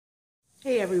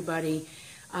Hey everybody,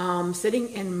 sitting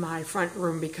in my front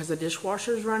room because the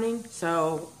dishwasher is running,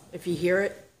 so if you hear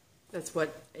it, that's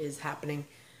what is happening.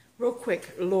 Real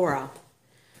quick, Laura,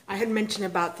 I had mentioned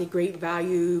about the Great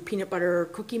Value peanut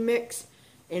butter cookie mix,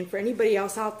 and for anybody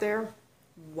else out there,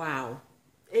 wow,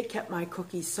 it kept my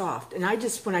cookies soft. And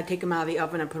when I take them out of the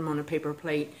oven, I put them on a paper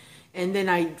plate, and then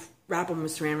I wrap them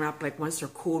with saran wrap, like once they're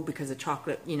cooled because of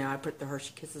chocolate, I put the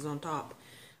Hershey Kisses on top.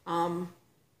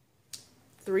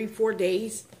 3-4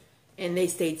 days, and they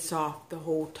stayed soft the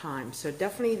whole time. So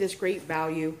definitely this Great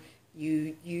Value.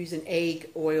 You use an egg,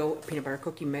 oil, peanut butter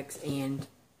cookie mix, and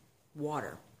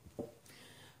water.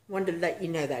 Wanted to let you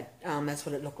know that that's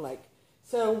what it looked like.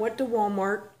 So went to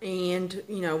Walmart and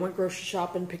went grocery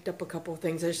shopping, picked up a couple of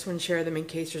things. I just want to share them in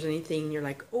case there's anything you're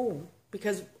like, oh,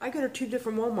 because I go to 2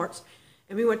 different Walmarts,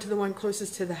 and we went to the one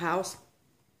closest to the house,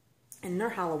 and their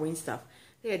Halloween stuff,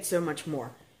 they had so much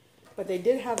more. But they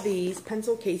did have these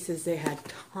pencil cases. They had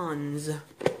tons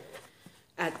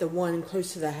at the one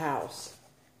close to the house.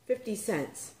 50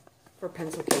 cents for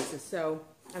pencil cases. So,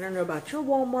 I don't know about your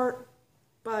Walmart,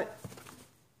 but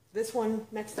this one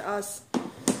next to us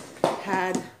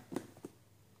had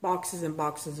boxes and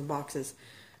boxes and boxes.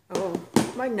 Oh,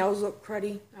 my nails look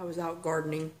cruddy. I was out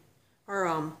gardening.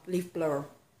 Our leaf blower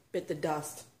bit the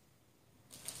dust.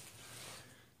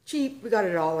 Cheap. We got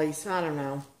it at Ollie's. I don't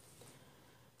know.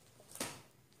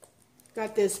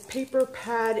 Got this paper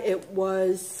pad. It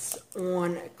was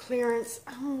on clearance.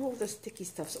 Oh, the sticky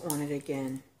stuff's on it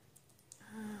again.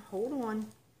 Hold on.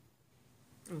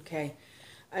 Okay.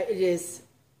 It is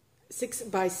 6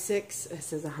 by 6. It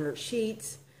says 100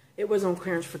 sheets. It was on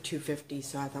clearance for $2.50,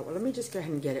 so I thought, well, let me just go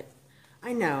ahead and get it.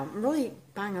 I know. I'm really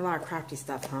buying a lot of Crafty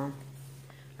stuff, huh?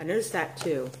 I noticed that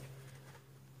too.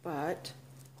 But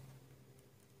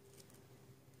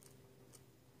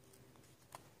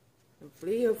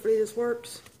hopefully this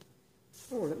works.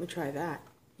 Oh, let me try that.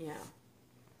 Yeah.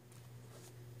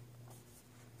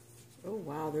 Oh,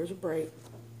 wow, there's a break.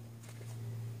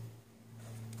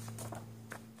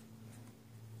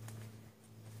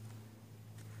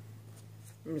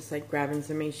 I'm just like grabbing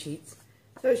so many sheets.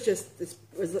 So it's just,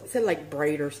 it said like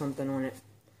braid or something on it.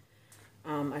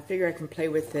 I figure I can play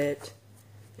with it,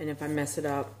 and if I mess it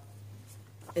up,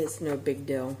 it's no big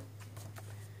deal.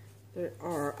 There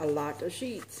are a lot of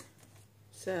sheets.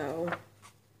 So,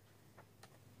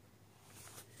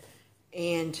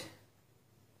 and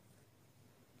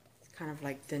it's kind of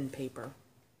like thin paper,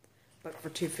 but for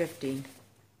 $2.50,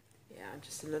 yeah,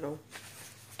 just a little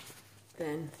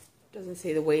thin. Doesn't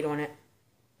say the weight on it.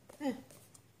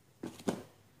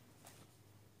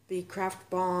 The Craft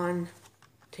Bond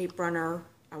tape runner,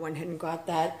 I went ahead and got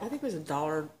that. I think it was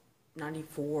 $1.94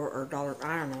 or $1,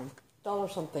 I don't know,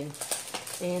 $1 something.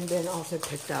 And then also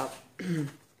picked up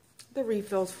the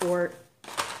refills for it.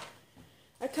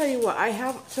 I tell you what, I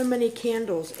have so many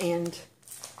candles, and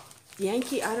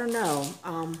Yankee, I don't know,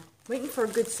 waiting for a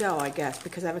good sale, I guess,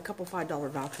 because I have a couple $5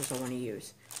 vouchers I want to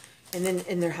use. And then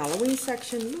in their Halloween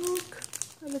section, look,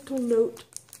 a little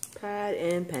notepad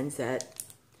and pen set.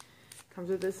 Comes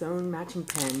with its own matching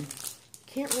pen.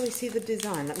 Can't really see the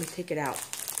design. Let me take it out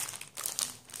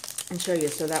and show you.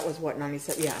 So that was what,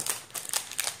 97? Yeah.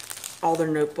 All their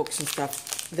notebooks and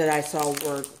stuff that I saw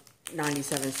were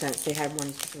 97 cents. They had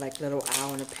ones with like little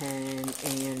owl and a pen,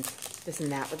 and this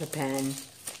and that with a pen.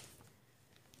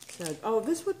 So, oh,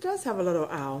 this one does have a little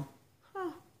owl.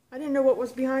 Huh. I didn't know what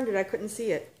was behind it. I couldn't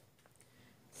see it.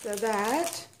 So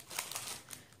that,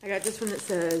 I got this one that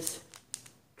says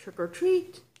trick or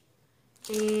treat,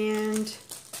 and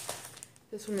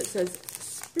this one that says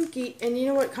spooky, and you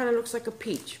know what, kind of looks like a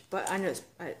peach, but I know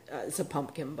it's a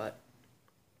pumpkin, but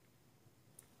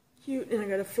cute. And I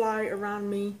got a fly around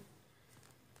me.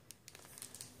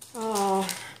 Oh,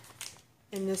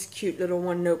 and this cute little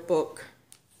one notebook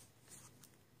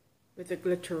with a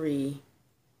glittery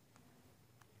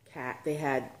cat. They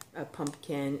had a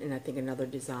pumpkin and I think another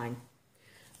design.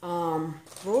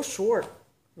 Real short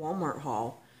Walmart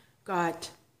haul. Got,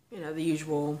 the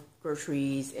usual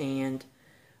groceries and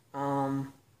all,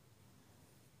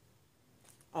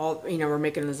 we're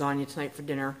making lasagna tonight for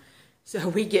dinner. So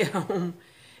we get home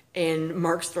and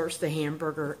Mark starts the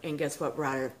hamburger, and guess what? We're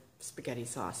out of spaghetti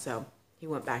sauce. So he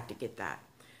went back to get that.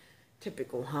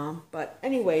 Typical, huh? But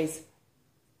anyways,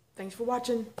 thanks for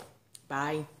watching.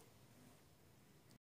 Bye.